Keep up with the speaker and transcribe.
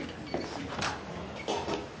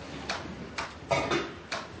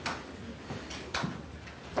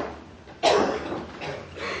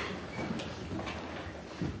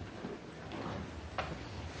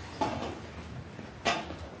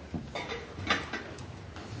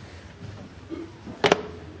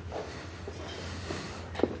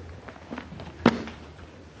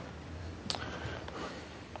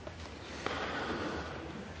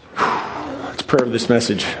Prayer of this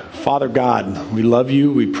message. Father God, we love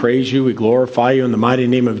you, we praise you, we glorify you in the mighty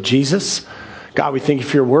name of Jesus. God, we thank you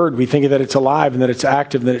for your word. We thank you that it's alive and that it's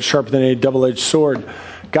active and that it's sharper than any double-edged sword.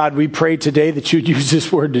 God, we pray today that you'd use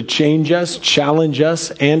this word to change us, challenge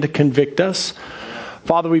us, and to convict us.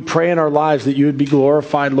 Father, we pray in our lives that you would be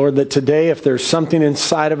glorified, Lord, that today, if there's something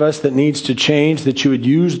inside of us that needs to change, that you would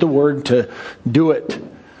use the word to do it.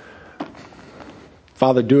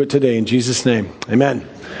 Father, do it today in Jesus' name. Amen.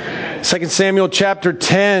 2 Samuel chapter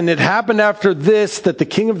 10, it happened after this that the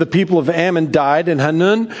king of the people of Ammon died, and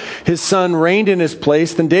Hanun, his son, reigned in his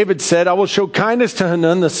place. Then David said, I will show kindness to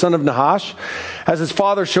Hanun, the son of Nahash, as his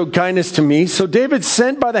father showed kindness to me. So David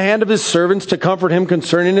sent by the hand of his servants to comfort him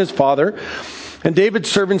concerning his father. And David's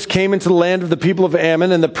servants came into the land of the people of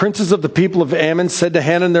Ammon, and the princes of the people of Ammon said to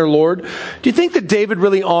Hanun their lord, do you think that David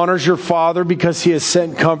really honors your father because he has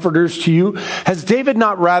sent comforters to you? Has David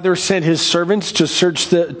not rather sent his servants to search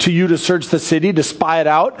the city, to spy it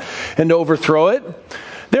out, and to overthrow it?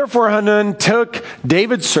 Therefore Hanun took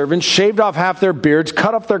David's servants, shaved off half their beards,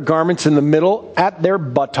 cut off their garments in the middle at their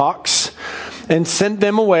buttocks, and sent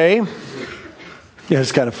them away. Yeah,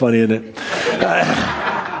 it's kind of funny, isn't it?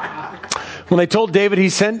 When they told David, he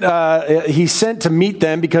sent to meet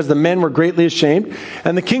them because the men were greatly ashamed.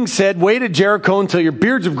 And the king said, wait at Jericho until your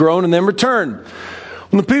beards have grown and then return.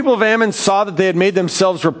 When the people of Ammon saw that they had made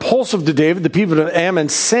themselves repulsive to David, the people of Ammon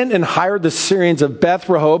sent and hired the Syrians of Beth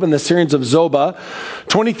Rehob and the Syrians of Zobah,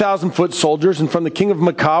 20,000 foot soldiers, and from the king of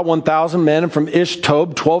Maacah, 1,000 men, and from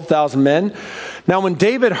Ish-Tob, 12,000 men. Now when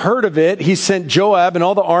David heard of it, he sent Joab and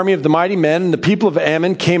all the army of the mighty men, and the people of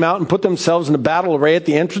Ammon came out and put themselves in a battle array at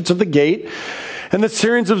the entrance of the gate. And the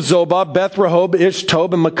Syrians of Zobah, Beth Rehob,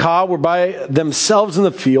 Ish-Tob, and Maacah were by themselves in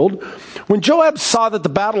the field. When Joab saw that the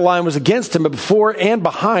battle line was against him before and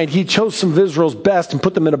behind, he chose some of Israel's best and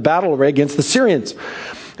put them in a battle array against the Syrians.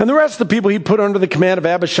 And the rest of the people he put under the command of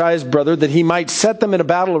Abishai his brother, that he might set them in a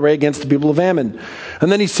battle array against the people of Ammon.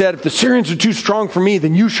 And then he said, if the Syrians are too strong for me,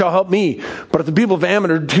 then you shall help me. But if the people of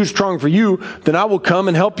Ammon are too strong for you, then I will come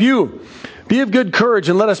and help you. Be of good courage,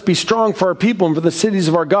 and let us be strong for our people and for the cities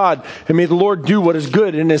of our God. And may the Lord do what is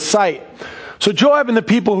good in his sight. So Joab and the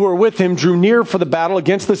people who were with him drew near for the battle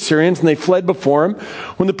against the Syrians, and they fled before him.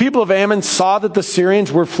 When the people of Ammon saw that the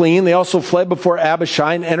Syrians were fleeing, they also fled before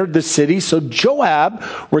Abishai and entered the city. So Joab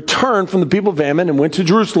returned from the people of Ammon and went to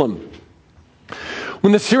Jerusalem.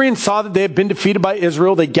 When the Syrians saw that they had been defeated by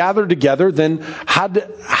Israel, they gathered together. Then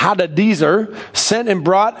Hadadezer sent and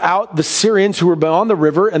brought out the Syrians who were beyond the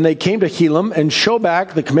river, and they came to Helam, and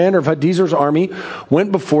Shobak, the commander of Hadazer's army,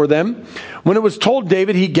 went before them. When it was told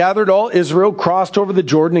David, he gathered all Israel, crossed over the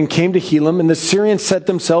Jordan, and came to Helam, and the Syrians set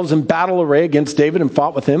themselves in battle array against David and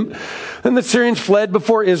fought with him. Then the Syrians fled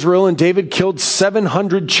before Israel, and David killed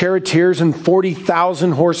 700 charioteers and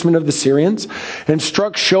 40,000 horsemen of the Syrians, and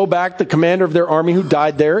struck Shobak, the commander of their army, who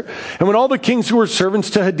died there. And when all the kings who were servants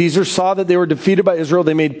to Hadazer saw that they were defeated by Israel,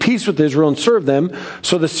 they made peace with Israel and served them.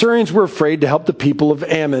 So the Syrians were afraid to help the people of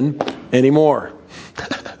Ammon anymore.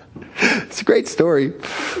 It's a great story.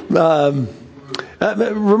 Remember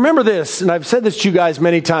this, and I've said this to you guys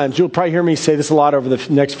many times. You'll probably hear me say this a lot over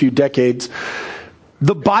the next few decades.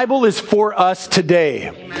 The Bible is for us today.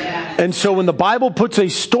 Amen. And so when the Bible puts a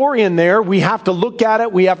story in there, we have to look at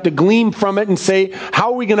it, we have to glean from it and say,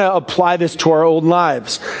 how are we going to apply this to our own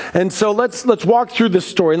lives? And so let's walk through this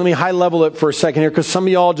story. Let me high level it for a second here, because some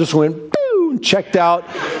of y'all just went, boo, checked out,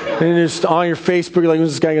 and just on your Facebook, you're like, when's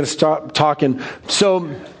this guy going to stop talking? So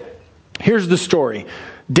here's the story.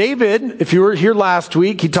 David, if you were here last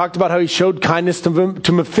week, he talked about how he showed kindness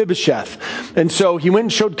to Mephibosheth. And so he went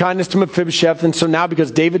and showed kindness to Mephibosheth. And so now,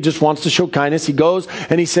 because David just wants to show kindness, he goes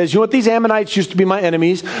and he says, you know what, these Ammonites used to be my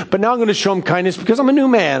enemies, but now I'm going to show them kindness because I'm a new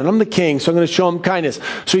man and I'm the king, so I'm going to show them kindness.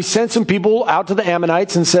 So he sent some people out to the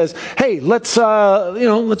Ammonites and says, hey, let's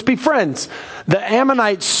be friends. The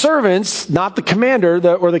Ammonite servants, not the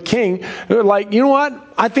commander or the king, they're like, you know what?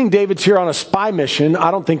 I think David's here on a spy mission.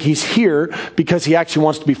 I don't think he's here because he actually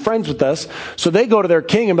wants to be friends with us. So they go to their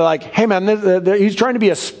king and be like, hey man, he's trying to be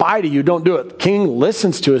a spy to you. Don't do it. The king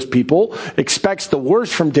listens to his people, expects the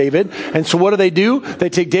worst from David. And so what do? They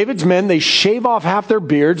take David's men, they shave off half their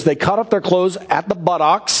beards, they cut off their clothes at the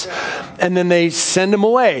buttocks, and then they send him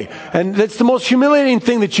away. And that's the most humiliating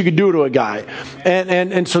thing that you could do to a guy.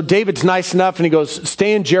 And so David's nice enough, and he goes,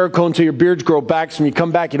 stay in Jericho until your beards grow back, so when you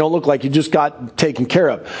come back, you don't look like you just got taken care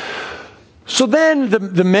of. So then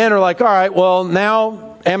the men are like, all right, well,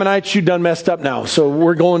 now Ammonites, you done messed up now. So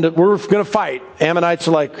we're going to fight. Ammonites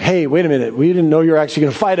are like, hey, wait a minute. We didn't know you were actually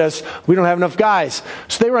going to fight us. We don't have enough guys.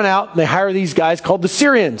 So they run out and they hire these guys called the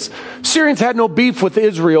Syrians. Syrians had no beef with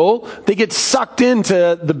Israel. They get sucked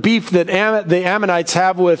into the beef that the Ammonites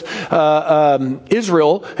have with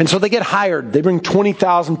Israel. And so they get hired. They bring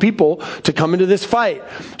 20,000 people to come into this fight.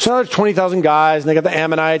 So now there's 20,000 guys and they got the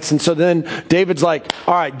Ammonites. And so then David's like,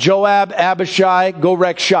 all right, Joab, Abishai, go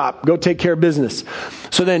wreck shop. Go take care of business.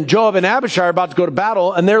 So then Joab and Abishai are about to go to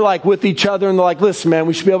battle, and they're like with each other, and they're like, listen, man,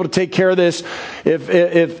 we should be able to take care of this.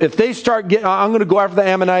 If they start getting, I'm going to go after the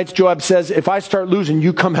Ammonites. Joab says, if I start losing,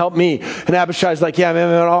 you come help me. And Abishai's like, yeah,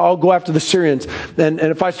 man, I'll go after the Syrians. And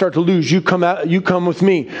if I start to lose, you come with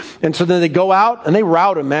me. And so then they go out, and they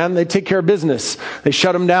rout them, man. They take care of business. They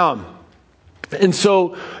shut them down. And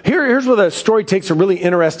so here's where the story takes a really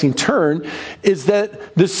interesting turn, is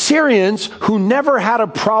that the Syrians, who never had a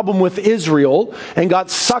problem with Israel and got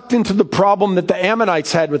sucked into the problem that the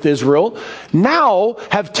Ammonites had with Israel, now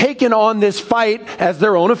have taken on this fight as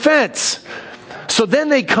their own offense. So then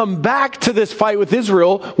they come back to this fight with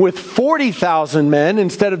Israel with 40,000 men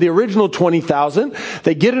instead of the original 20,000.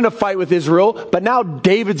 They get in a fight with Israel, but now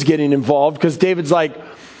David's getting involved because David's like,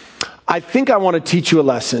 I think I want to teach you a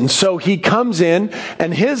lesson. So he comes in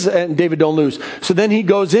and David don't lose. So then he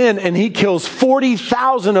goes in and he kills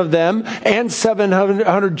 40,000 of them and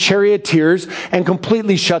 700 charioteers and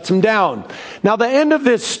completely shuts them down. Now the end of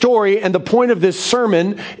this story and the point of this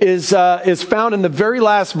sermon is found in the very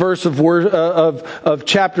last verse of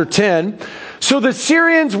chapter 10. So the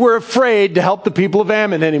Syrians were afraid to help the people of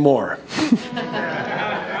Ammon anymore.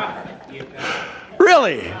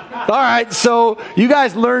 Really? All right, so you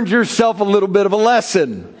guys learned yourself a little bit of a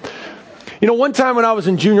lesson. You know, one time when I was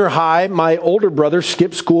in junior high, my older brother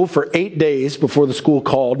skipped school for 8 days before the school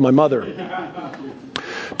called my mother.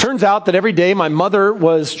 Turns out that every day my mother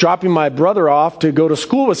was dropping my brother off to go to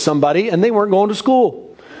school with somebody, and they weren't going to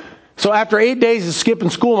school. So after 8 days of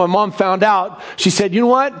skipping school, my mom found out. She said, you know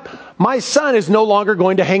what? My son is no longer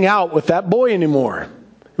going to hang out with that boy anymore.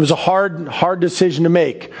 It was a hard decision to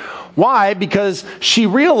make. Why? Because she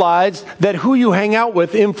realized that who you hang out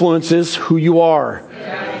with influences who you are.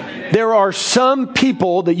 There are some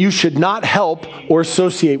people that you should not help or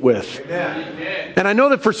associate with. And I know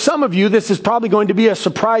that for some of you, this is probably going to be a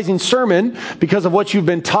surprising sermon because of what you've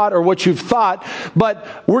been taught or what you've thought.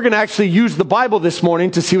 But we're going to actually use the Bible this morning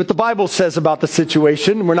to see what the Bible says about the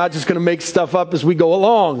situation. We're not just going to make stuff up as we go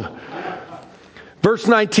along. Verse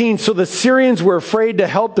 19, so the Syrians were afraid to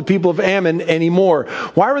help the people of Ammon anymore.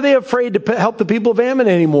 Why were they afraid to help the people of Ammon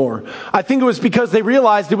anymore? I think it was because they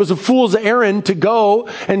realized it was a fool's errand to go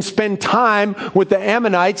and spend time with the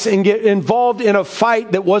Ammonites and get involved in a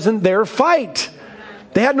fight that wasn't their fight.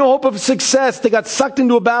 They had no hope of success. They got sucked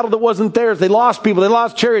into a battle that wasn't theirs. They lost people. They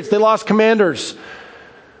lost chariots. They lost commanders.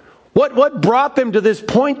 What brought them to this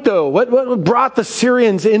point, though? What brought the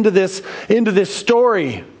Syrians into this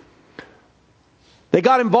story? They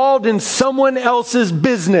got involved in someone else's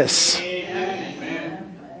business.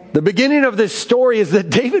 The beginning of this story is that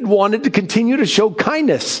David wanted to continue to show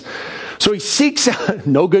kindness. So he seeks out,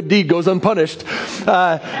 no good deed goes unpunished.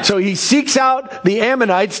 So he seeks out the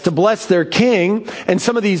Ammonites to bless their king. And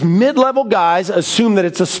some of these mid-level guys assume that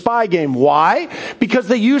it's a spy game. Why? Because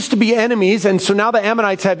they used to be enemies. And so now the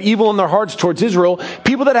Ammonites have evil in their hearts towards Israel.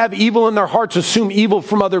 People that have evil in their hearts assume evil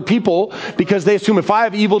from other people because they assume if I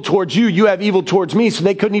have evil towards you, you have evil towards me. So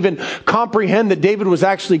they couldn't even comprehend that David was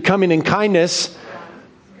actually coming in kindness.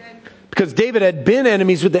 Because David had been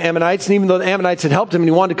enemies with the Ammonites, and even though the Ammonites had helped him and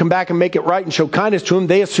he wanted to come back and make it right and show kindness to him,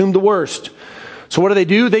 they assumed the worst. So what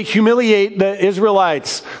do? They humiliate the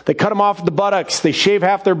Israelites. They cut them off at the buttocks. They shave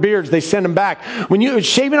half their beards. They send them back.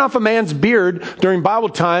 Shaving off a man's beard during Bible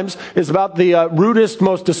times is about the rudest,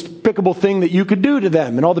 most despicable thing that you could do to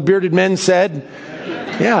them. And all the bearded men said,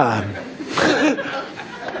 yeah.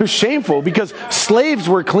 It was shameful because slaves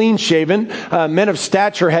were clean shaven. Men of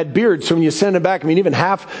stature had beards. So when you send them back, even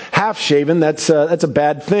half shaven, that's a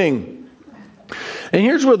bad thing. And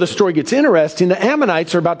here's where the story gets interesting. The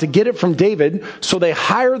Ammonites are about to get it from David, so they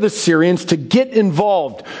hire the Syrians to get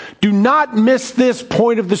involved. Do not miss this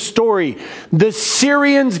point of the story. The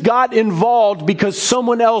Syrians got involved because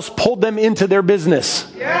someone else pulled them into their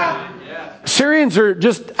business. Yeah. Syrians are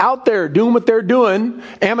just out there doing what they're doing.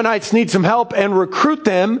 Ammonites need some help and recruit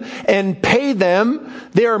them and pay them.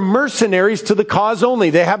 They are mercenaries to the cause only.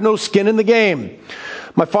 They have no skin in the game.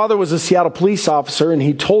 My father was a Seattle police officer, and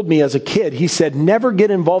he told me as a kid, he said, never get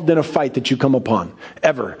involved in a fight that you come upon,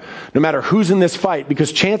 ever. No matter who's in this fight,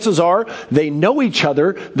 because chances are they know each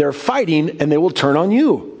other, they're fighting, and they will turn on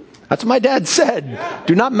you. That's what my dad said.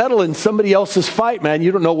 Do not meddle in somebody else's fight, man.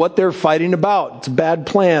 You don't know what they're fighting about. It's a bad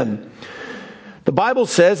plan. The Bible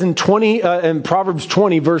says in Proverbs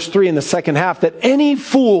 20, verse 3 in the second half, that any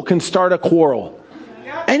fool can start a quarrel.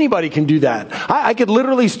 Anybody can do that. I could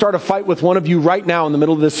literally start a fight with one of you right now in the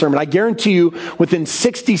middle of this sermon. I guarantee you, within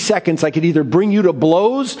 60 seconds, I could either bring you to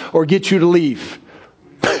blows or get you to leave.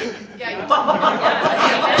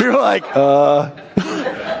 You're like,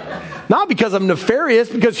 Not because I'm nefarious,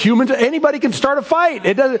 because anybody can start a fight.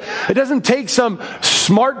 It doesn't take some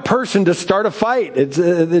smart person to start a fight.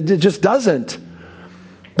 It just doesn't.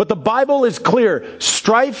 But the Bible is clear.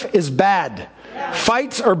 Strife is bad.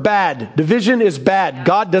 Fights are bad. Division is bad.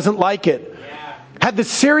 God doesn't like it. Had the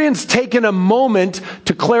Syrians taken a moment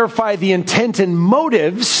to clarify the intent and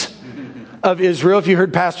motives of Israel, if you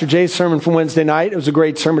heard Pastor Jay's sermon from Wednesday night, it was a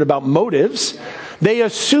great sermon about motives. They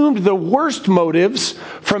assumed the worst motives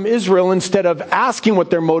from Israel instead of asking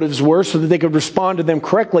what their motives were so that they could respond to them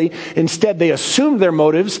correctly. Instead, they assumed their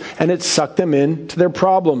motives, and it sucked them into their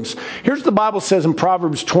problems. Here's what the Bible says in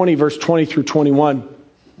Proverbs 20, verse 20 through 21.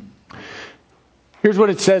 Here's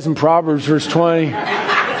what it says in Proverbs, verse 20. All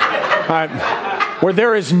right. Where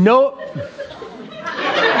there's no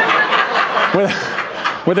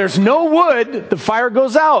wood, the fire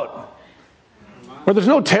goes out. Where there's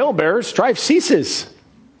no talebearer, strife ceases.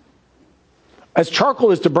 As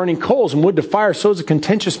charcoal is to burning coals and wood to fire, so is a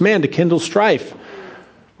contentious man to kindle strife.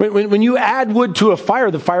 When you add wood to a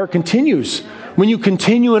fire, the fire continues. When you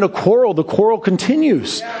continue in a quarrel, the quarrel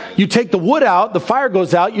continues. You take the wood out, the fire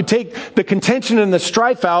goes out. You take the contention and the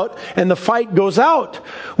strife out, and the fight goes out.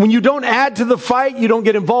 When you don't add to the fight, you don't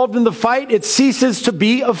get involved in the fight, it ceases to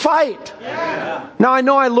be a fight. Yeah. Now, I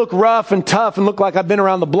know I look rough and tough and look like I've been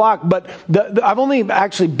around the block, but I've only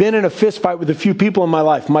actually been in a fist fight with a few people in my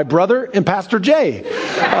life. My brother and Pastor Jay.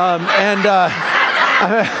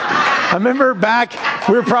 I remember back,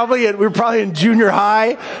 we were probably in junior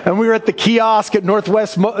high, and we were at the kiosk at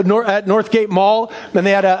Northgate Mall, and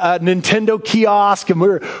they had a Nintendo kiosk, and we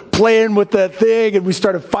were playing with that thing, and we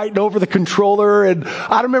started fighting over the controller. And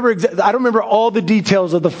I don't remember all the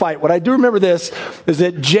details of the fight. What I do remember this is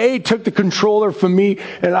that Jay took the controller from me,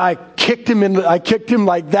 and I kicked him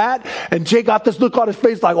like that, and Jay got this look on his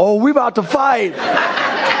face like, "Oh, we're about to fight."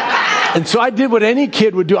 And so I did what any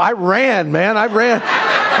kid would do. I ran.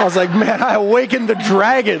 I was like, man, I awakened the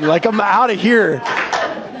dragon. Like, I'm out of here.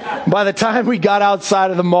 By the time we got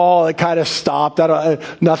outside of the mall, it kind of stopped.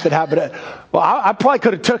 Nothing happened. Well, I probably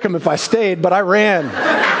could have took him if I stayed, but I ran.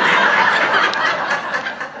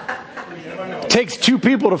 It takes two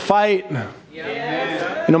people to fight. You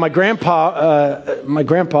know, my grandpa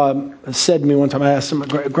said to me one time, I asked him,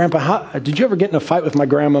 "Grandpa, did you ever get in a fight with my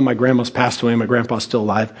grandma?" My grandma's passed away, my grandpa's still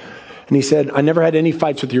alive. And he said, "I never had any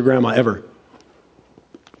fights with your grandma, ever."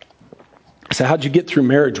 I said, "How'd you get through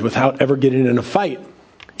marriage without ever getting in a fight?"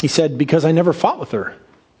 He said, "Because I never fought with her.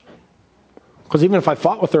 Because even if I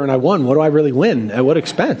fought with her and I won, what do I really win? At what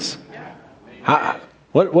expense?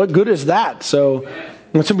 What good is that?" So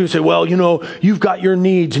when some people say, "Well, you know, you've got your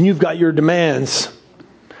needs and you've got your demands."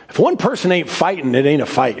 If one person ain't fighting, it ain't a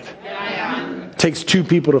fight. It takes two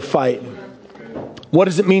people to fight. What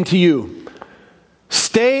does it mean to you?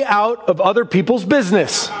 Stay out of other people's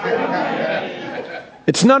business.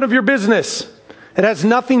 It's none of your business. It has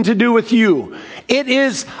nothing to do with you. It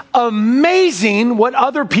is amazing what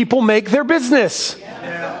other people make their business.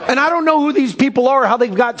 And I don't know who these people are, how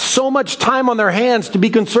they've got so much time on their hands to be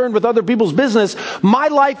concerned with other people's business. My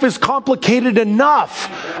life is complicated enough.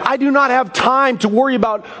 I do not have time to worry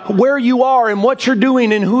about where you are and what you're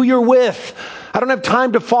doing and who you're with. I don't have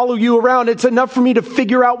time to follow you around. It's enough for me to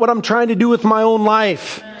figure out what I'm trying to do with my own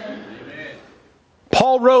life.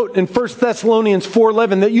 Paul wrote in 1 Thessalonians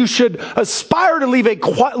 4:11 that you should aspire to lead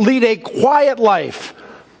a quiet life.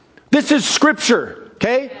 This is scripture.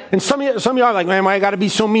 Okay? And some of you are like, "Man, I got to be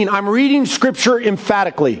so mean." I'm reading scripture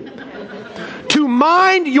emphatically. To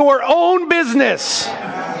mind your own business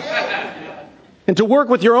and to work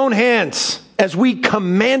with your own hands as we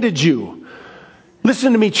commanded you.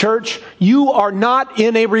 Listen to me, church. You are not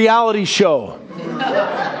in a reality show.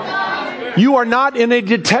 You are not in a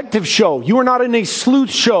detective show. You are not in a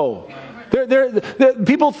sleuth show.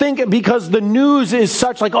 People think because the news is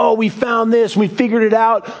such like, "Oh, we found this, we figured it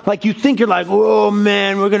out." Like you think you're like, "Oh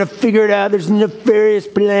man, we're going to figure it out. There's a nefarious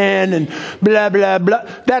plan and blah, blah, blah."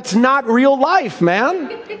 That's not real life, man.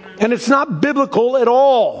 And it's not biblical at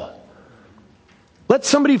all. Let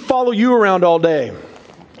somebody follow you around all day.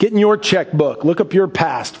 Get in your checkbook. Look up your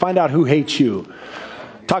past. Find out who hates you.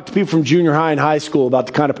 Talk to people from junior high and high school about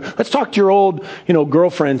the kind of... Let's talk to your old,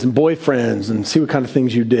 girlfriends and boyfriends and see what kind of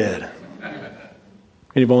things you did.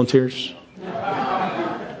 Any volunteers?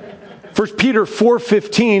 1 Peter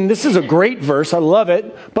 4:15, this is a great verse, I love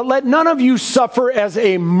it. But let none of you suffer as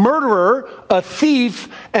a murderer, a thief,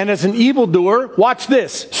 and as an evildoer, watch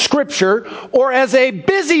this, scripture, or as a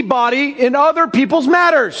busybody in other people's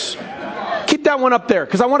matters. Keep that one up there,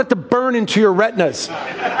 because I want it to burn into your retinas.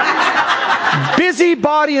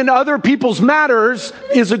 Busybody in other people's matters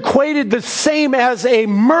is equated the same as a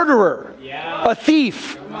murderer, a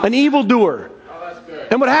thief, an evildoer.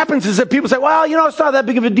 And what happens is that people say, well, it's not that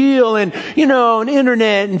big of a deal. And, and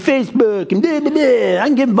internet and Facebook and blah, blah, blah. I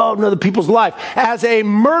can get involved in other people's life. As a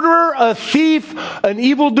murderer, a thief, an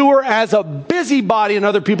evildoer, as a busybody in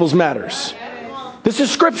other people's matters. This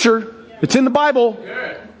is scripture. It's in the Bible.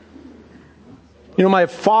 My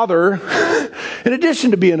father, in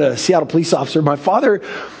addition to being a Seattle police officer, my father's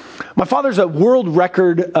a world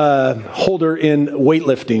record holder in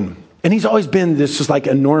weightlifting. And he's always been this just like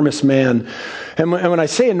enormous man. And when I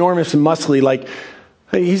say enormous and muscly, like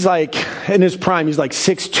he's like in his prime, he's like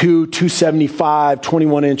 6'2", 275,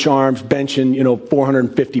 21-inch arms, benching,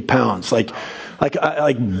 450 pounds.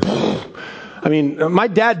 I mean, my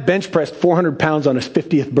dad bench pressed 400 pounds on his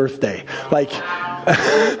 50th birthday.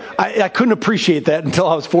 I couldn't appreciate that until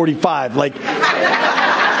I was 45. He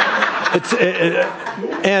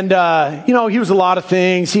was a lot of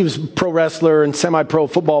things. He was a pro wrestler and semi-pro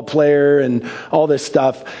football player and all this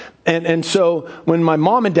stuff. And so when my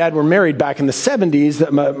mom and dad were married back in the 70s,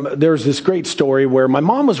 there was this great story where my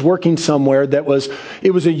mom was working somewhere it was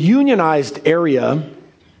a unionized area,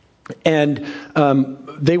 and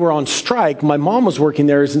they were on strike. My mom was working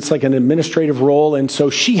there as it's like an administrative role, and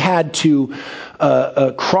so she had to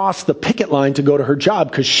cross the picket line to go to her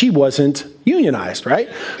job because she wasn't unionized, right?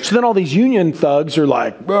 So then all these union thugs are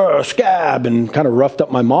like, scab, and kind of roughed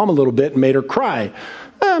up my mom a little bit and made her cry.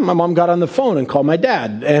 My mom got on the phone and called my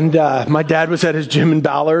dad. And my dad was at his gym in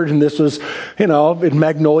Ballard, and this was, in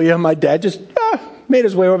Magnolia. My dad just made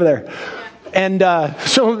his way over there. And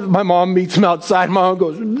so my mom meets him outside. My mom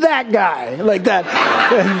goes, that guy, like that.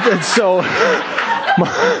 And so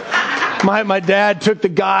my dad took the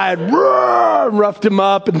guy and roughed him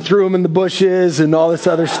up and threw him in the bushes and all this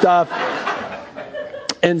other stuff.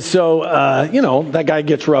 And so, that guy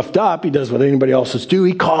gets roughed up. He does what anybody else do.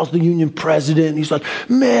 He calls the union president. And he's like,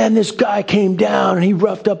 man, this guy came down and he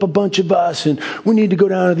roughed up a bunch of us. And we need to go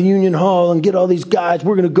down to the union hall and get all these guys.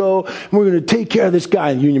 We're going to go and we're going to take care of this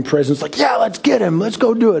guy. And the union president's like, yeah, let's get him. Let's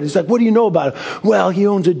go do it. He's like, what do you know about him? Well, he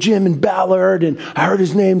owns a gym in Ballard. And I heard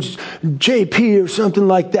his name's JP or something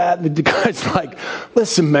like that. And the guy's like,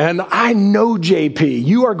 listen, man, I know JP.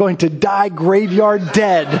 You are going to die graveyard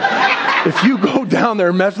dead if you go down there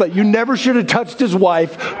and mess with that. You never should have touched his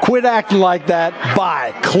wife. Quit acting like that.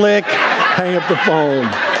 Bye. Click. Hang up the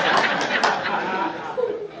phone.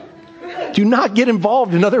 Do not get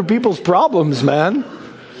involved in other people's problems, man.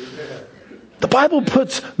 The Bible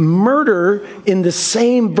puts murder in the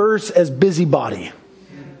same verse as busybody.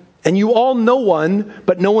 And you all know one,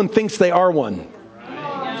 but no one thinks they are one.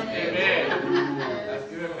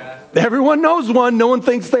 Everyone knows one. No one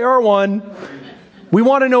thinks they are one. We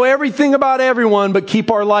want to know everything about everyone, but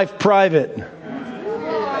keep our life private.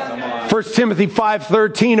 1 Timothy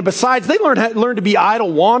 5:13. And besides, they learn to be idle,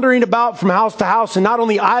 wandering about from house to house, and not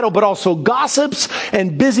only idle, but also gossips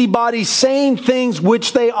and busybodies, saying things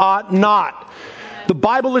which they ought not. The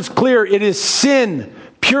Bible is clear. It is sin,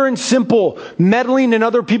 pure and simple. Meddling in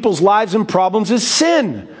other people's lives and problems is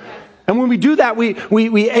sin. And when we do that,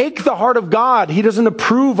 we ache the heart of God. He doesn't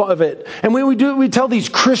approve of it. And when we tell these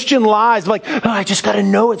Christian lies like, oh, I just got to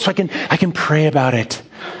know it so I can pray about it.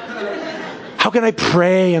 How can I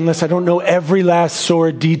pray unless I don't know every last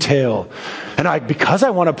sore detail? And because I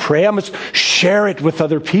want to pray, I must share it with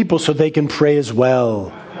other people so they can pray as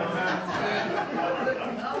well.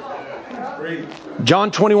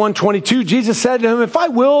 John 21:22, Jesus said to him, if I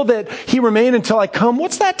will that he remain until I come,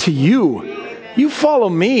 what's that to you? You follow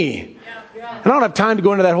me. And I don't have time to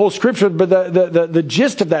go into that whole scripture, but the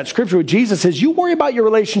gist of that scripture with Jesus is you worry about your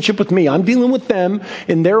relationship with me. I'm dealing with them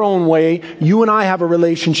in their own way. You and I have a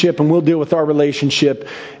relationship, and we'll deal with our relationship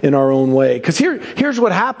in our own way. Because here's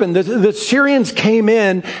what happened. The Syrians came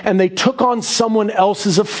in, and they took on someone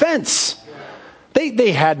else's offense.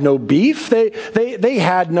 They had no beef. They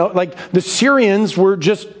had no, the Syrians were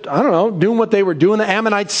just, doing what they were doing. The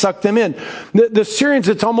Ammonites sucked them in. The Syrians,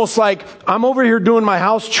 it's almost like, I'm over here doing my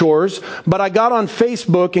house chores, but I got on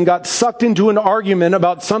Facebook and got sucked into an argument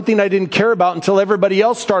about something I didn't care about until everybody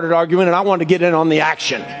else started arguing, and I wanted to get in on the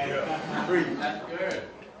action.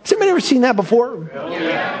 Has anybody ever seen that before?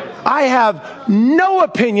 I have no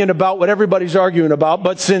opinion about what everybody's arguing about,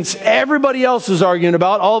 but since everybody else is arguing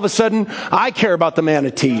about, all of a sudden, I care about the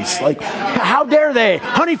manatees. Like, how dare they?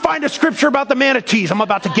 Honey, find a scripture about the manatees. I'm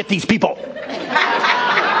about to get these people.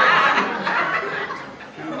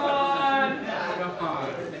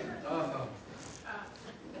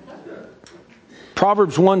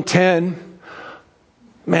 Proverbs 1:10.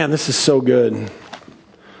 Man, this is so good.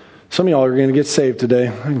 Some of y'all are going to get saved today.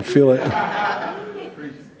 I can feel it.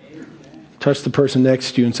 Touch the person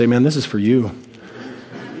next to you and say, man, this is for you.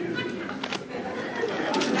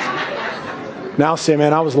 Now say,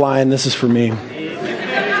 man, I was lying. This is for me.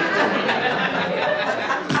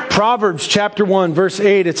 Proverbs chapter 1, verse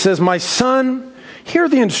 8, it says, my son, hear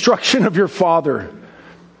the instruction of your father.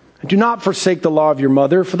 And do not forsake the law of your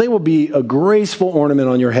mother, for they will be a graceful ornament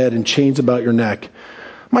on your head and chains about your neck.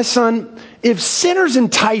 My son, if sinners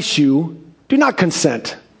entice you, do not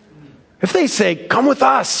consent. If they say, come with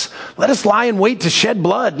us, let us lie in wait to shed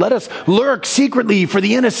blood. Let us lurk secretly for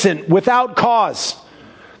the innocent without cause.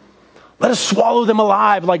 Let us swallow them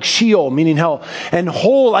alive like Sheol, meaning hell, and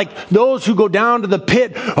whole like those who go down to the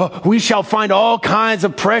pit. We shall find all kinds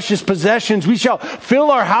of precious possessions. We shall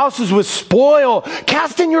fill our houses with spoil.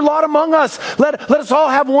 Cast in your lot among us. Let us all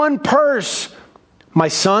have one purse. My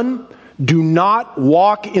son, do not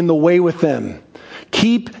walk in the way with them.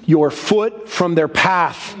 Keep your foot from their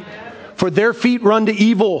path. For their feet run to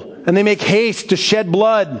evil, and they make haste to shed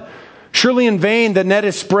blood. Surely in vain the net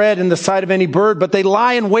is spread in the sight of any bird, but they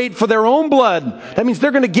lie in wait for their own blood. That means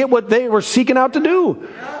they're going to get what they were seeking out to do.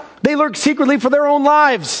 They lurk secretly for their own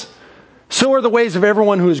lives. So are the ways of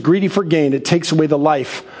everyone who is greedy for gain. It takes away the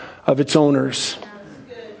life of its owners.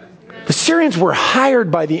 The Syrians were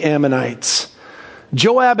hired by the Ammonites.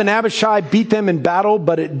 Joab and Abishai beat them in battle,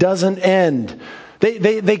 but it doesn't end.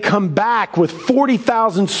 They come back with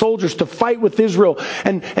 40,000 soldiers to fight with Israel.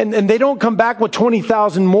 And they don't come back with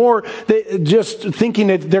 20,000 more just thinking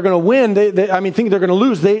that they're going to win. Thinking they're going to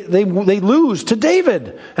lose. They lose to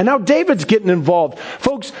David. And now David's getting involved.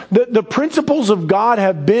 Folks, the principles of God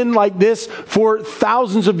have been like this for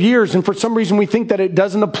thousands of years. And for some reason we think that it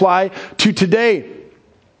doesn't apply to today.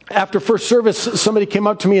 After first service, somebody came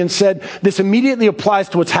up to me and said, this immediately applies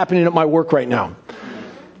to what's happening at my work right now.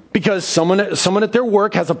 Because someone at their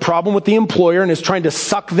work has a problem with the employer and is trying to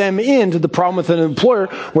suck them into the problem with an employer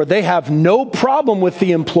where they have no problem with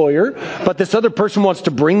the employer, but this other person wants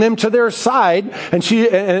to bring them to their side. And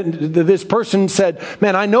this person said,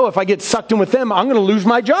 man, I know if I get sucked in with them, I'm going to lose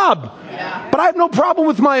my job. Yeah. But I have no problem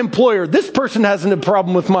with my employer. This person hasn't a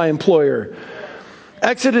problem with my employer.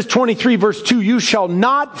 Exodus 23 verse 2, you shall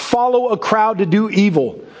not follow a crowd to do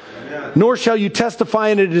evil. Nor shall you testify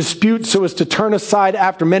in a dispute so as to turn aside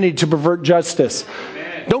after many to pervert justice.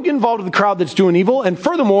 Amen. Don't get involved with the crowd that's doing evil. And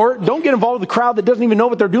furthermore, don't get involved with the crowd that doesn't even know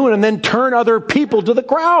what they're doing and then turn other people to the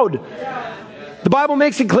crowd. Yeah. The Bible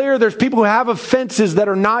makes it clear there's people who have offenses that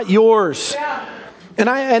are not yours. Yeah. And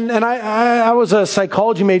I was a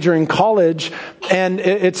psychology major in college, and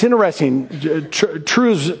it's interesting,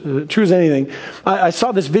 true as anything. I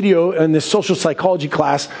saw this video in this social psychology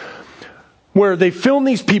class where they filmed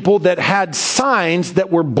these people that had signs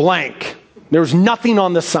that were blank. There was nothing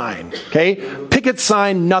on the sign, okay? Picket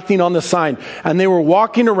sign, nothing on the sign. And they were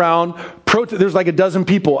walking around, there's like a dozen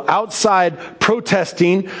people outside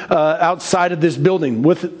protesting outside of this building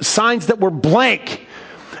with signs that were blank.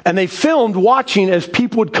 And they filmed watching as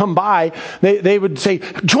people would come by. They would say,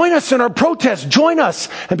 join us in our protest, join us.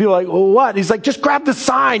 And people were like, well, what? He's like, just grab the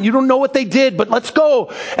sign. You don't know what they did, but let's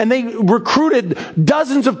go. And they recruited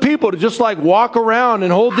dozens of people to just like walk around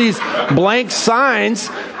and hold these blank signs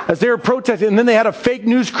as they were protesting. And then they had a fake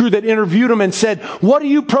news crew that interviewed them and said, what are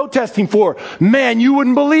you protesting for? Man, you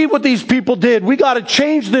wouldn't believe what these people did. We got to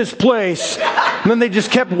change this place. And then they just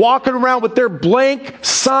kept walking around with their blank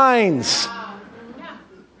signs.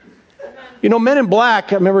 You know, Men in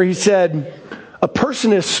Black, I remember he said, a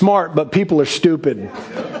person is smart, but people are stupid.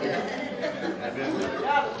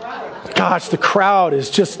 Gosh, the crowd is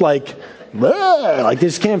just like they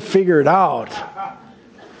just can't figure it out.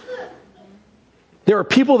 There are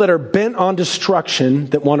people that are bent on destruction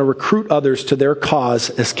that want to recruit others to their cause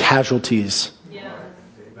as casualties.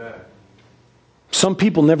 Some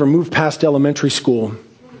people never move past elementary school.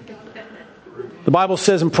 The Bible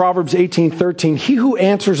says in Proverbs 18:13, he who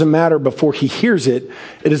answers a matter before he hears it,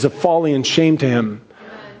 it is a folly and shame to him.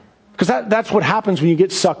 Because that's what happens when you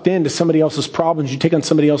get sucked into somebody else's problems. You take on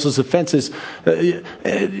somebody else's offenses.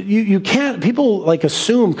 You can't, people like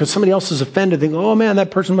assume because somebody else is offended, think, oh man, that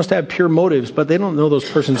person must have pure motives, but they don't know those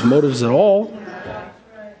person's motives at all.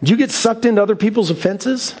 Do you get sucked into other people's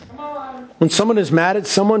offenses? When someone is mad at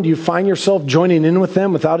someone, do you find yourself joining in with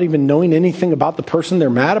them without even knowing anything about the person they're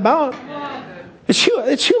mad about?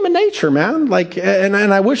 It's human nature, man. Like, and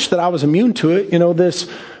I wish that I was immune to it. You know, this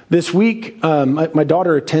week, my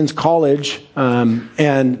daughter attends college,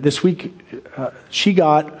 and this week she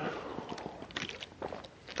got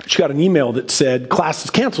an email that said class is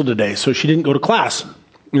canceled today, so she didn't go to class.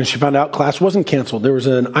 And she found out class wasn't canceled. There was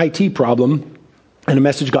an IT problem, and a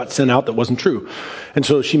message got sent out that wasn't true. And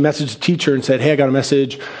so she messaged the teacher and said, hey, I got a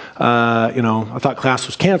message. I thought class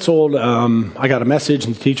was canceled. I got a message,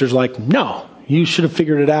 and the teacher's like, no, you should have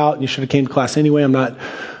figured it out. You should have came to class anyway.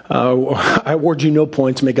 I award you no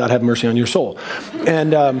points. May God have mercy on your soul.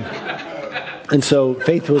 And so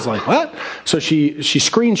Faith was like, what? So she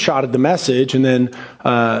screenshotted the message and then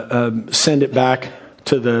sent it back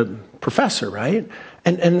to the professor, right?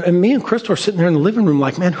 And me and Crystal are sitting there in the living room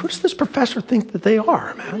like, man, who does this professor think that they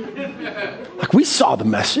are, man? Like, we saw the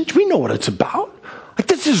message. We know what it's about. Like,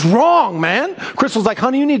 this is wrong, man. Crystal's like,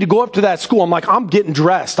 honey, you need to go up to that school. I'm like, I'm getting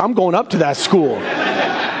dressed. I'm going up to that school.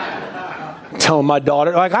 Telling my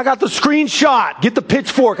daughter, like, I got the screenshot. Get the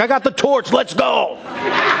pitchfork. I got the torch. Let's go.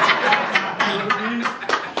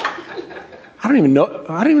 I don't even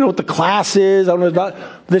know what the class is. I don't know about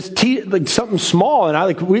this like something small,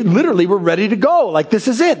 and we literally were ready to go. Like, this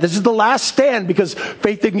is it. This is the last stand because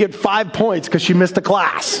Faith didn't get 5 points because she missed the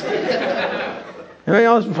class. Anybody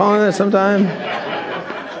else been following that sometime?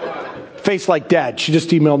 Faith's like, Dad, she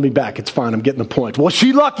just emailed me back. It's fine. I'm getting the point. Well,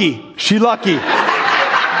 she lucky. Lucky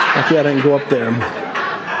I didn't go up there.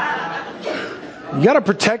 You got to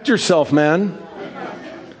protect yourself, man.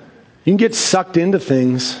 You can get sucked into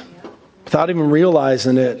things without even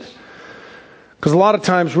realizing it. Because a lot of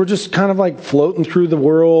times we're just kind of like floating through the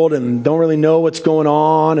world and don't really know what's going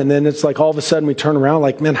on. And then it's like all of a sudden we turn around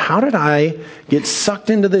like, man, how did I get sucked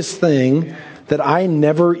into this thing that I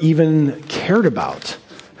never even cared about?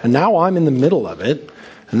 And now I'm in the middle of it.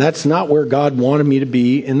 And that's not where God wanted me to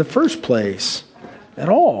be in the first place at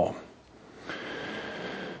all.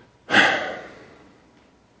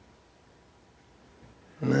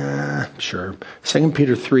 Sure. 2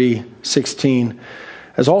 Peter 3:16.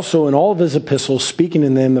 As also in all of his epistles, speaking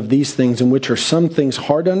in them of these things, in which are some things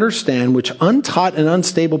hard to understand, which untaught and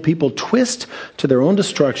unstable people twist to their own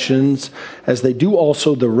destructions, as they do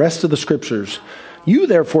also the rest of the scriptures. You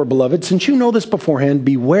therefore, beloved, since you know this beforehand,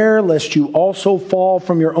 beware lest you also fall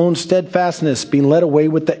from your own steadfastness, being led away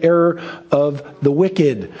with the error of the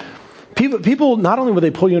wicked. People, not only will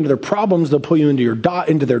they pull you into their problems, they'll pull you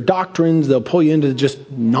into their doctrines, they'll pull you into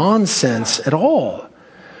just nonsense at all.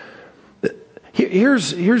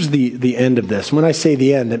 Here's the end of this. When I say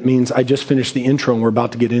the end, it means I just finished the intro and we're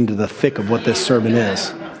about to get into the thick of what this sermon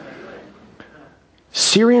is.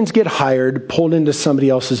 Syrians get hired, pulled into somebody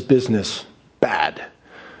else's business. Bad.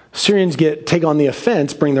 Syrians take on the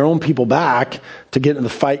offense, bring their own people back to get in the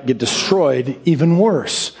fight, get destroyed. Even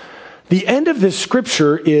worse. The end of this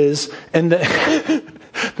scripture is, and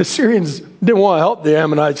the Syrians didn't want to help the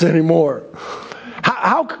Ammonites anymore.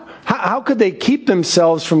 How could they keep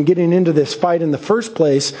themselves from getting into this fight in the first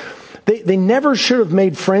place? They never should have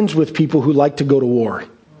made friends with people who like to go to war.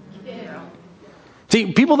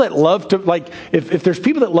 See, people that love to, if there's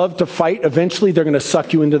people that love to fight, eventually they're going to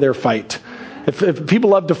suck you into their fight. If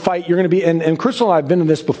people love to fight, you're going to be, and Crystal and I have been in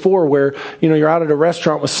this before where, you're out at a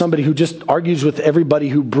restaurant with somebody who just argues with everybody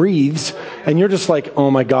who breathes, and you're just like,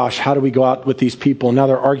 oh my gosh, how do we go out with these people? Now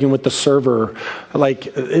they're arguing with the server.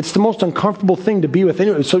 It's the most uncomfortable thing to be with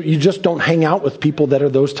anyway, so you just don't hang out with people that are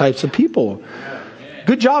those types of people.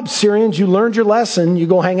 Good job, Syrians. You learned your lesson. You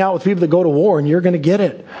go hang out with people that go to war, and you're going to get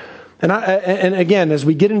it. And again, as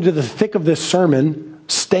we get into the thick of this sermon,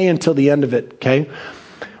 stay until the end of it, okay?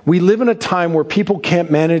 We live in a time where people can't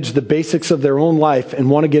manage the basics of their own life and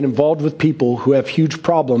want to get involved with people who have huge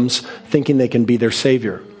problems thinking they can be their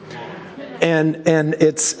savior. And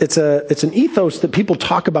it's an ethos that people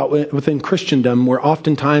talk about within Christendom, where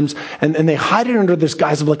oftentimes, and they hide it under this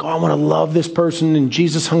guise of like, oh, I want to love this person, and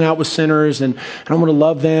Jesus hung out with sinners, and I want to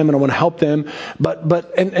love them, and I want to help them. But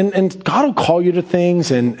God will call you to things,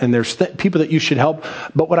 and there's people that you should help.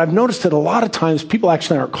 But what I've noticed that a lot of times people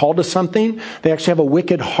actually aren't called to something. They actually have a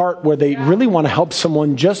wicked heart where they really want to help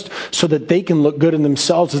someone just so that they can look good in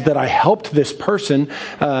themselves, is that I helped this person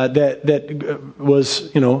that was,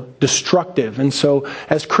 destructive. And so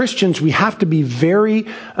as Christians, we have to be very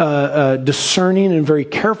discerning and very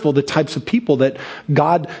careful the types of people that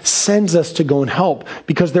God sends us to go and help.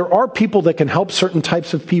 Because there are people that can help certain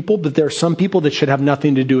types of people, but there are some people that should have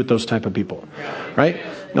nothing to do with those type of people. Right?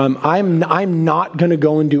 I'm not going to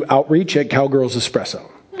go and do outreach at Cowgirls Espresso.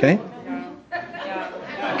 Okay?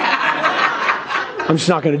 I'm just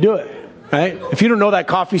not going to do it. right? If you don't know that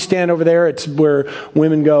coffee stand over there, it's where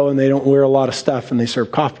women go and they don't wear a lot of stuff and they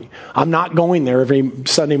serve coffee. I'm not going there every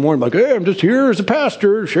Sunday morning like, hey, I'm just here as a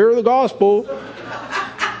pastor, share the gospel.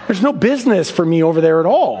 There's no business for me over there at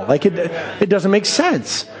all. Like it doesn't make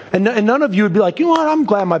sense. And none of you would be like, you know what, I'm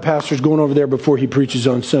glad my pastor's going over there before he preaches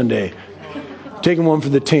on Sunday. Taking one for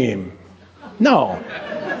the team. No,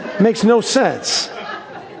 it makes no sense.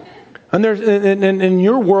 And there's in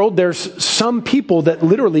your world, there's some people that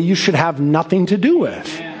literally you should have nothing to do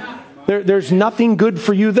with. There's nothing good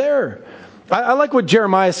for you there. I like what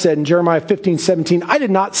Jeremiah said in Jeremiah 15:17. I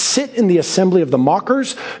did not sit in the assembly of the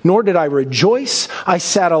mockers, nor did I rejoice. I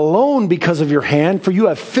sat alone because of your hand, for you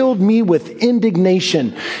have filled me with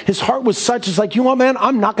indignation. His heart was such, it's like, you know what, man,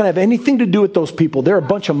 I'm not going to have anything to do with those people. They're a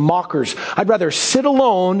bunch of mockers. I'd rather sit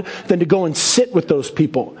alone than to go and sit with those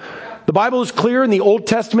people. The Bible is clear in the Old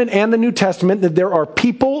Testament and the New Testament that there are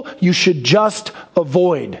people you should just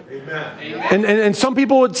avoid. Amen. And some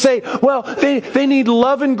people would say, well, they need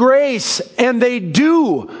love and grace, and they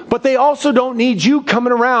do, but they also don't need you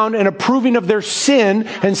coming around and approving of their sin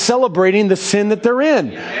and celebrating the sin that they're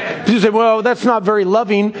in. You say, well, that's not very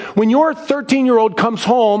loving. When your 13-year-old comes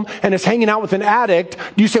home and is hanging out with an addict,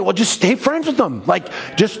 you say, well, just stay friends with them. Like,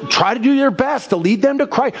 just try to do your best to lead them to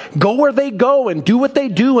Christ. Go where they go and do what they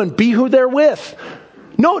do and be who they're with.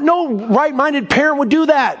 No right-minded parent would do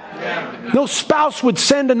that. No spouse would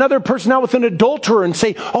send another person out with an adulterer and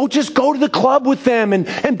say, oh, just go to the club with them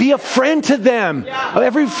and be a friend to them.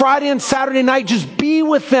 Every Friday and Saturday night, just be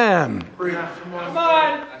with them. Come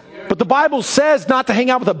on. But the Bible says not to hang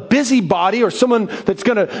out with a busybody or someone that's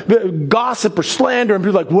going to gossip or slander and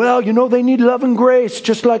be like, well, you know, they need love and grace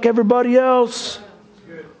just like everybody else.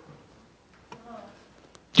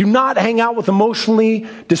 Do not hang out with emotionally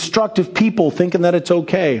destructive people thinking that it's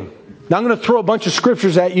okay. Now I'm going to throw a bunch of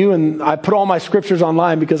scriptures at you, and I put all my scriptures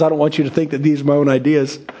online because I don't want you to think that these are my own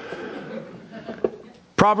ideas.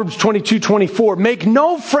 Proverbs 22:24. Make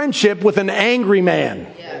no friendship with an angry man.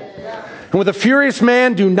 And with a furious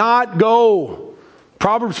man, do not go.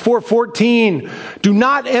 Proverbs 4:14. Do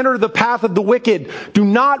not enter the path of the wicked. Do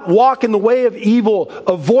not walk in the way of evil.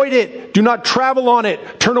 Avoid it. Do not travel on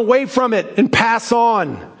it. Turn away from it and pass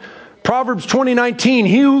on. Proverbs 20:19.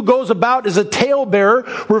 He who goes about as a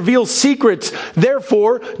talebearer reveals secrets.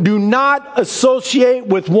 Therefore, do not associate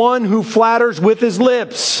with one who flatters with his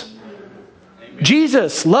lips.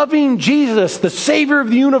 Jesus, loving Jesus, the Savior of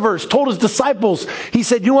the universe, told his disciples, he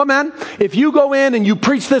said, you know what, man? If you go in and you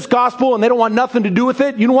preach this gospel and they don't want nothing to do with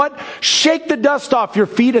it, you know what? Shake the dust off your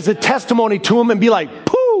feet as a testimony to them and be like,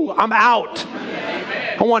 pooh, I'm out.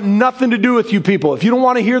 Amen. I want nothing to do with you people. If you don't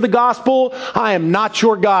want to hear the gospel, I am not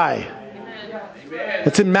your guy. Amen.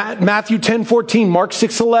 It's in Matthew 10:14, Mark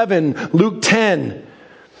 6:11, Luke 10.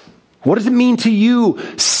 What does it mean to you?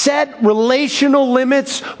 Set relational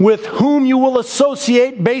limits with whom you will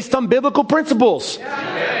associate based on biblical principles.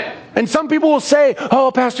 Amen. And some people will say,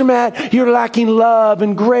 oh, Pastor Matt, you're lacking love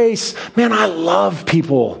and grace. Man, I love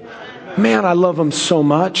people. Man, I love them so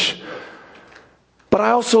much. But I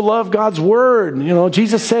also love God's word. You know,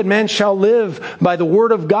 Jesus said, man shall live by the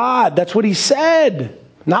word of God. That's what he said.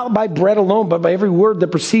 Not by bread alone, but by every word that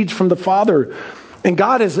proceeds from the Father. And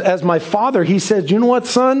God is, as my Father, he says, you know what,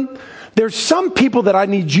 son? There's some people that I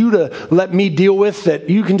need you to let me deal with that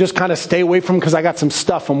you can just kind of stay away from because I got some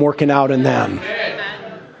stuff I'm working out in them.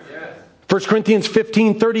 1 Corinthians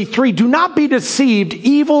 15:33, do not be deceived.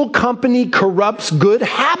 Evil company corrupts good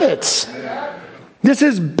habits. This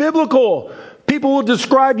is biblical. People will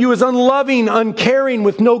describe you as unloving, uncaring,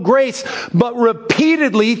 with no grace. But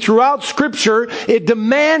repeatedly throughout Scripture, it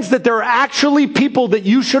demands that there are actually people that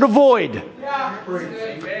you should avoid.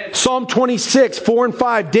 Yeah. Psalm 26, 4 and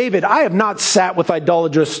 5. David, I have not sat with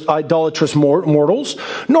idolatrous mortals,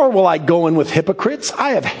 nor will I go in with hypocrites.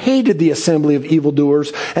 I have hated the assembly of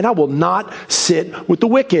evildoers, and I will not sit with the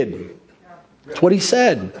wicked. That's what he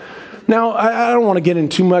said. Now, I don't want to get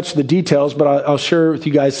into too much of the details, but I'll share with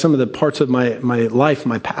you guys some of the parts of my life,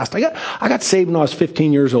 my past. I got saved when I was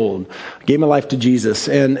 15 years old. I gave my life to Jesus,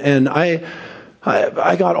 and I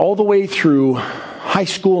got all the way through high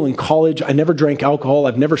school and college. I never drank alcohol.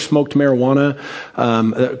 I've never smoked marijuana.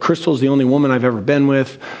 Crystal's the only woman I've ever been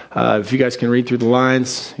with. If you guys can read through the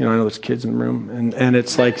lines, you know, I know there's kids in the room, and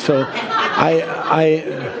it's like, so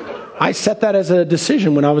I set that as a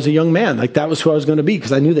decision when I was a young man. Like, that was who I was going to be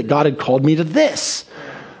because I knew that God had called me to this.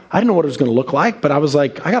 I didn't know what it was going to look like, but I was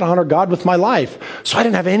like, I got to honor God with my life. So I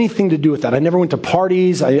didn't have anything to do with that. I never went to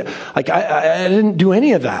parties. I didn't do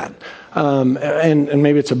any of that. And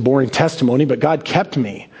maybe it's a boring testimony, but God kept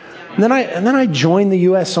me. And then I joined the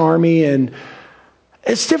U.S. Army, and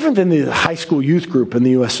It's different than the high school youth group in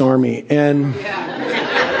the U.S. Army. And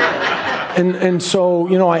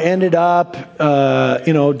so, I ended up,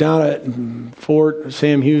 down at Fort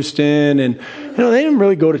Sam Houston, and, they didn't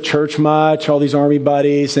really go to church much, all these Army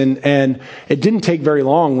buddies, and it didn't take very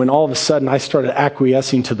long when all of a sudden I started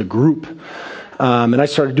acquiescing to the group. And I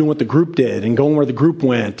started doing what the group did and going where the group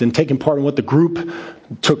went and taking part in what the group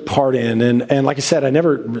took part in. And like I said, I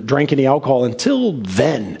never drank any alcohol until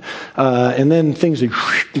then. And then things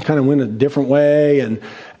kind of went a different way. And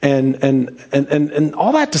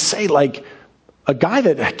all that to say, like, a guy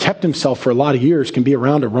that kept himself for a lot of years can be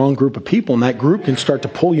around a wrong group of people, and that group can start to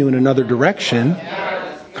pull you in another direction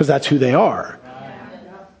because that's who they are.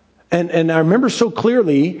 And I remember so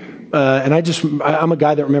clearly, I'm a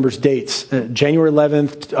guy that remembers dates. January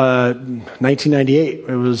 11th, 1998.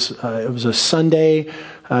 It was a Sunday.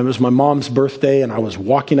 It was my mom's birthday, and I was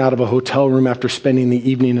walking out of a hotel room after spending the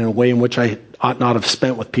evening in a way in which I ought not have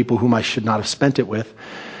spent with people whom I should not have spent it with.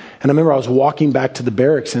 And I remember I was walking back to the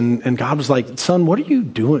barracks, and God was like, "Son, what are you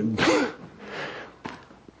doing?"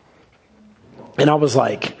 And I was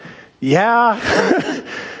like, "Yeah."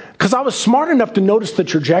 Because I was smart enough to notice the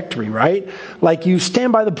trajectory, right? Like, you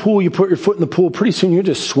stand by the pool, you put your foot in the pool, pretty soon you're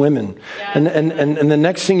just swimming. Yeah. And the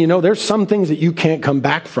next thing you know, there's some things that you can't come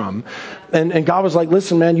back from. And God was like,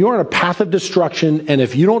 "Listen, man, you're on a path of destruction, and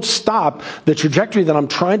if you don't stop the trajectory that I'm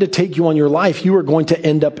trying to take you on your life, you are going to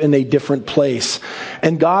end up in a different place."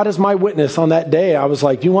 And God is my witness. On that day, I was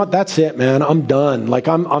like, "You know what? That's it, man. I'm done. Like,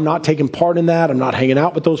 I'm not taking part in that. I'm not hanging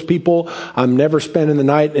out with those people. I'm never spending the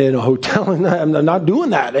night in a hotel. I'm not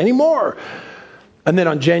doing that anymore." And then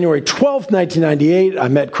on January 12th, 1998, I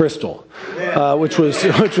met Crystal, which was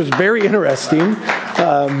very interesting.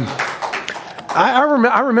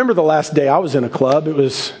 I remember the last day I was in a club. It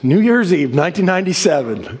was New Year's Eve,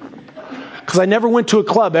 1997. Because I never went to a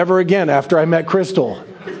club ever again after I met Crystal.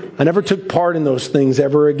 I never took part in those things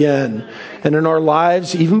ever again. And in our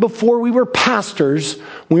lives, even before we were pastors,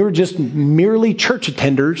 we were just merely church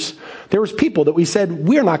attenders. There was people that we said,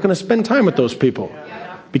 we're not going to spend time with those people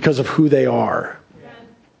because of who they are.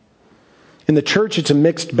 In the church, it's a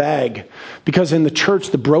mixed bag, because in the church,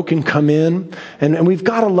 the broken come in, and we've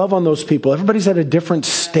got to love on those people. Everybody's at a different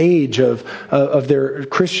stage of their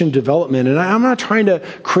Christian development, and I'm not trying to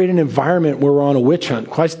create an environment where we're on a witch hunt.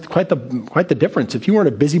 Quite the difference. If you weren't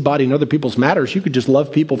a busybody in other people's matters, you could just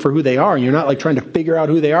love people for who they are, and you're not like trying to figure out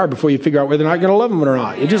who they are before you figure out whether or not you're going to love them or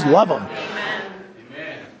not. You just love them.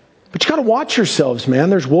 But you got to watch yourselves, man.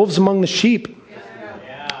 There's wolves among the sheep.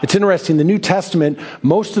 It's interesting, the New Testament,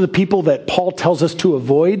 most of the people that Paul tells us to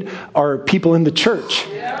avoid are people in the church.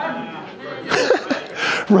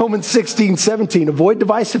 Romans 16:17, avoid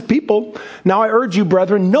divisive people. Now I urge you,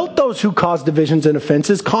 brethren, note those who cause divisions and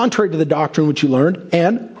offenses, contrary to the doctrine which you learned,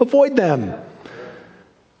 and avoid them.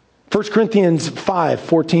 1 Corinthians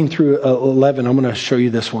 5:14 through 11, I'm going to show you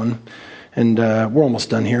this one. And we're almost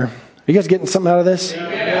done here. Are you guys getting something out of this?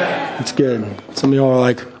 Yeah. It's good. Some of y'all are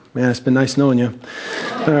like, "Man, it's been nice knowing you."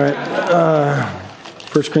 All right.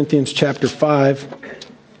 1 Corinthians chapter 5.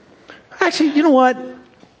 Actually, you know what?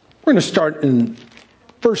 We're going to start in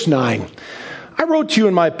verse 9. "I wrote to you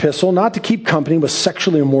in my epistle not to keep company with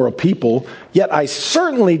sexually immoral people, yet I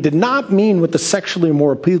certainly did not mean with the sexually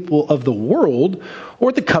immoral people of the world,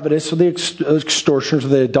 or the covetous, or the extortioners, or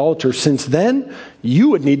the idolaters, since then you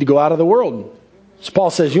would need to go out of the world." So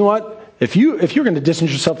Paul says, you know what? If you're going to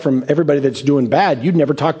distance yourself from everybody that's doing bad, you'd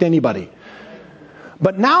never talk to anybody.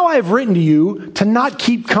 "But now I have written to you to not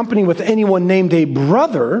keep company with anyone named a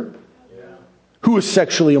brother who is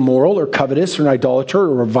sexually immoral or covetous or an idolater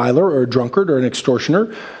or a reviler or a drunkard or an extortioner,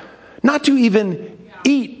 not to even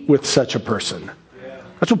eat with such a person."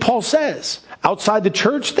 That's what Paul says. Outside the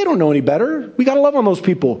church, they don't know any better. We got to love on those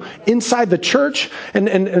people. Inside the church,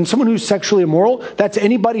 and someone who's sexually immoral, that's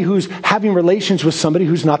anybody who's having relations with somebody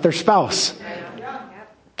who's not their spouse.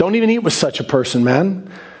 Don't even eat with such a person, man.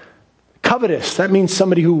 Covetous, that means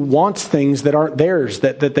somebody who wants things that aren't theirs,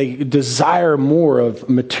 that they desire more of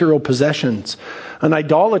material possessions. An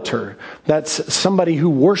idolater, that's somebody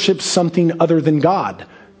who worships something other than God.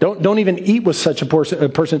 Don't even eat with such a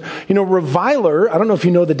person. You know, reviler, I don't know if you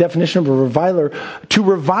know the definition of a reviler. To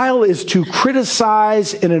revile is to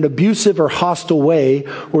criticize in an abusive or hostile way,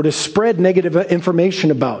 or to spread negative information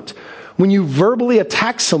about. When you verbally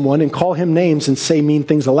attack someone and call him names and say mean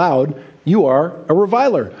things aloud, you are a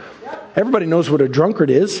reviler. Everybody knows what a drunkard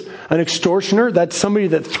is. An extortioner, that's somebody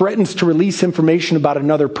that threatens to release information about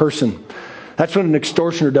another person. That's what an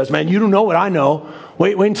extortioner does. Man, you don't know what I know.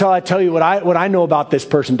 Wait until I tell you what I know about this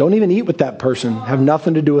person. Don't even eat with that person. Have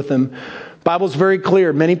nothing to do with them. Bible's very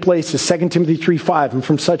clear, many places, 2 Timothy 3:5, and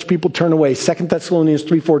from such people turn away. 2 Thessalonians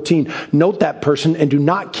 3:14, note that person and do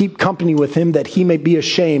not keep company with him that he may be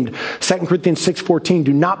ashamed. 2 Corinthians 6:14,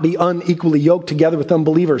 do not be unequally yoked together with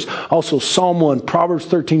unbelievers. Also Psalm 1, Proverbs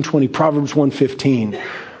 13:20, Proverbs 1:15.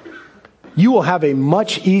 You will have a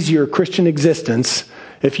much easier Christian existence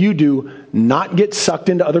if you do not get sucked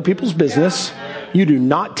into other people's business, you do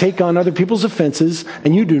not take on other people's offenses,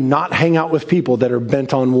 and you do not hang out with people that are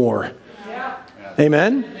bent on war.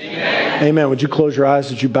 Amen? Amen? Amen. Would you close your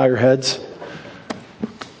eyes as you bow your heads?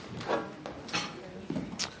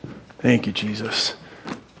 Thank you, Jesus.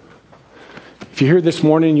 If you're here this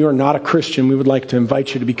morning and you are not a Christian, we would like to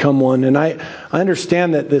invite you to become one. And I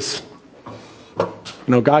understand that this,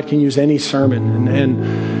 God can use any sermon.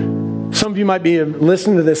 And some of you might be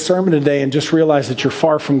listening to this sermon today and just realize that you're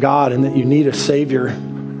far from God and that you need a Savior.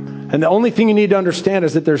 And the only thing you need to understand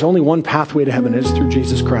is that there's only one pathway to heaven. It's through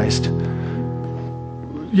Jesus Christ.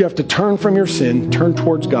 You have to turn from your sin, turn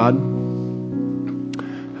towards God,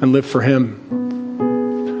 and live for Him.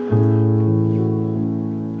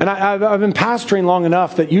 And I've been pastoring long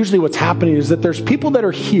enough that usually what's happening is that there's people that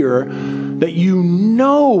are here that you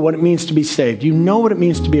know what it means to be saved. You know what it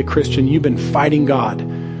means to be a Christian. You've been fighting God.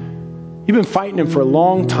 You've been fighting Him for a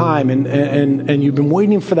long time, and you've been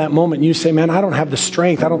waiting for that moment. And you say, man, I don't have the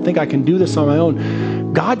strength. I don't think I can do this on my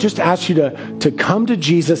own. God just asks you to come to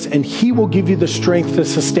Jesus, and He will give you the strength to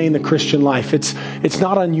sustain the Christian life. It's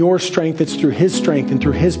not on your strength. It's through His strength and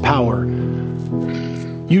through His power.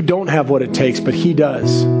 You don't have what it takes, but He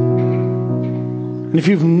does. And if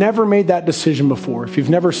you've never made that decision before, if you've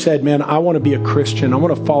never said, man, I want to be a Christian, I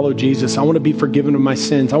want to follow Jesus, I want to be forgiven of my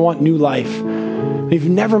sins, I want new life. If you've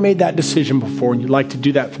never made that decision before and you'd like to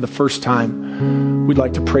do that for the first time, we'd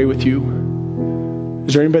like to pray with you.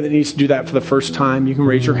 Is there anybody that needs to do that for the first time? You can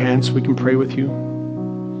raise your hand so we can pray with you.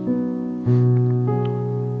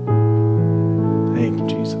 Thank you,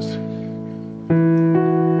 Jesus.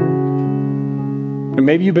 And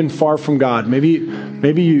maybe you've been far from God.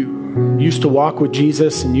 Maybe you used to walk with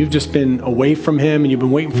Jesus and you've just been away from Him and you've been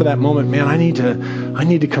waiting for that moment. Man, I need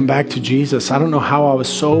to come back to Jesus. I don't know how I was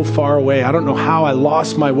so far away. I don't know how I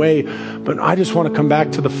lost my way, but I just want to come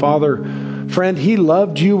back to the Father. Friend, He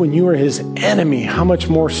loved you when you were His enemy. How much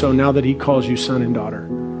more so now that He calls you son and daughter?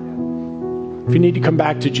 If you need to come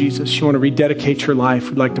back to Jesus, you want to rededicate your life,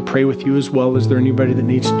 we'd like to pray with you as well. Is there anybody that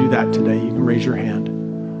needs to do that today? You can raise your hand.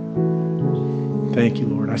 Thank you,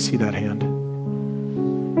 Lord. I see that hand.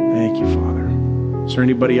 Thank you, Father. Is there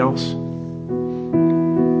anybody else?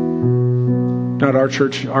 Now at our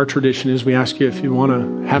church, our tradition is we ask you if you want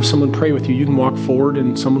to have someone pray with you, you can walk forward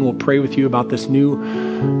and someone will pray with you about this new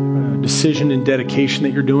decision and dedication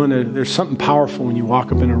that you're doing. There's something powerful when you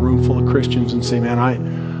walk up in a room full of Christians and say, man, I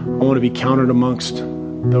want to be counted amongst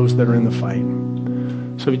those that are in the fight.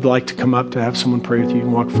 So if you'd like to come up to have someone pray with you, you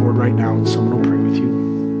can walk forward right now and someone will pray with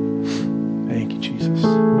you. Thank you, Jesus.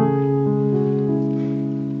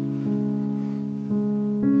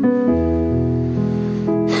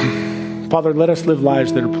 Father, let us live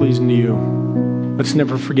lives that are pleasing to you. Let's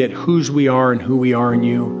never forget whose we are and who we are in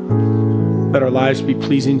you. Let our lives be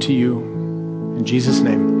pleasing to you. In Jesus'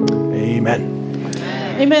 name, amen.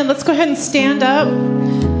 Amen. Let's go ahead and stand up.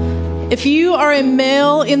 If you are a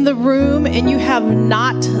male in the room and you have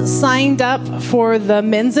not signed up for the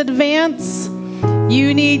men's advance,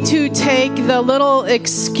 you need to take the little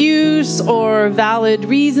excuse or valid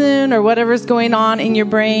reason or whatever's going on in your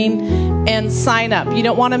brain and sign up. You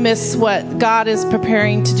don't want to miss what God is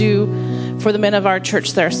preparing to do for the men of our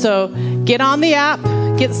church there. So get on the app,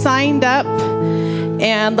 get signed up,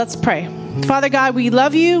 and let's pray. Father God, we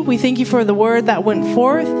love you. We thank you for the word that went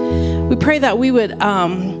forth. We pray that we would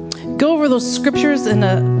go over those scriptures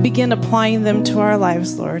and begin applying them to our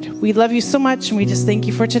lives, Lord. We love you so much, and we just thank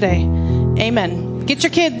you for today. Amen. Get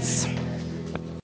your kids.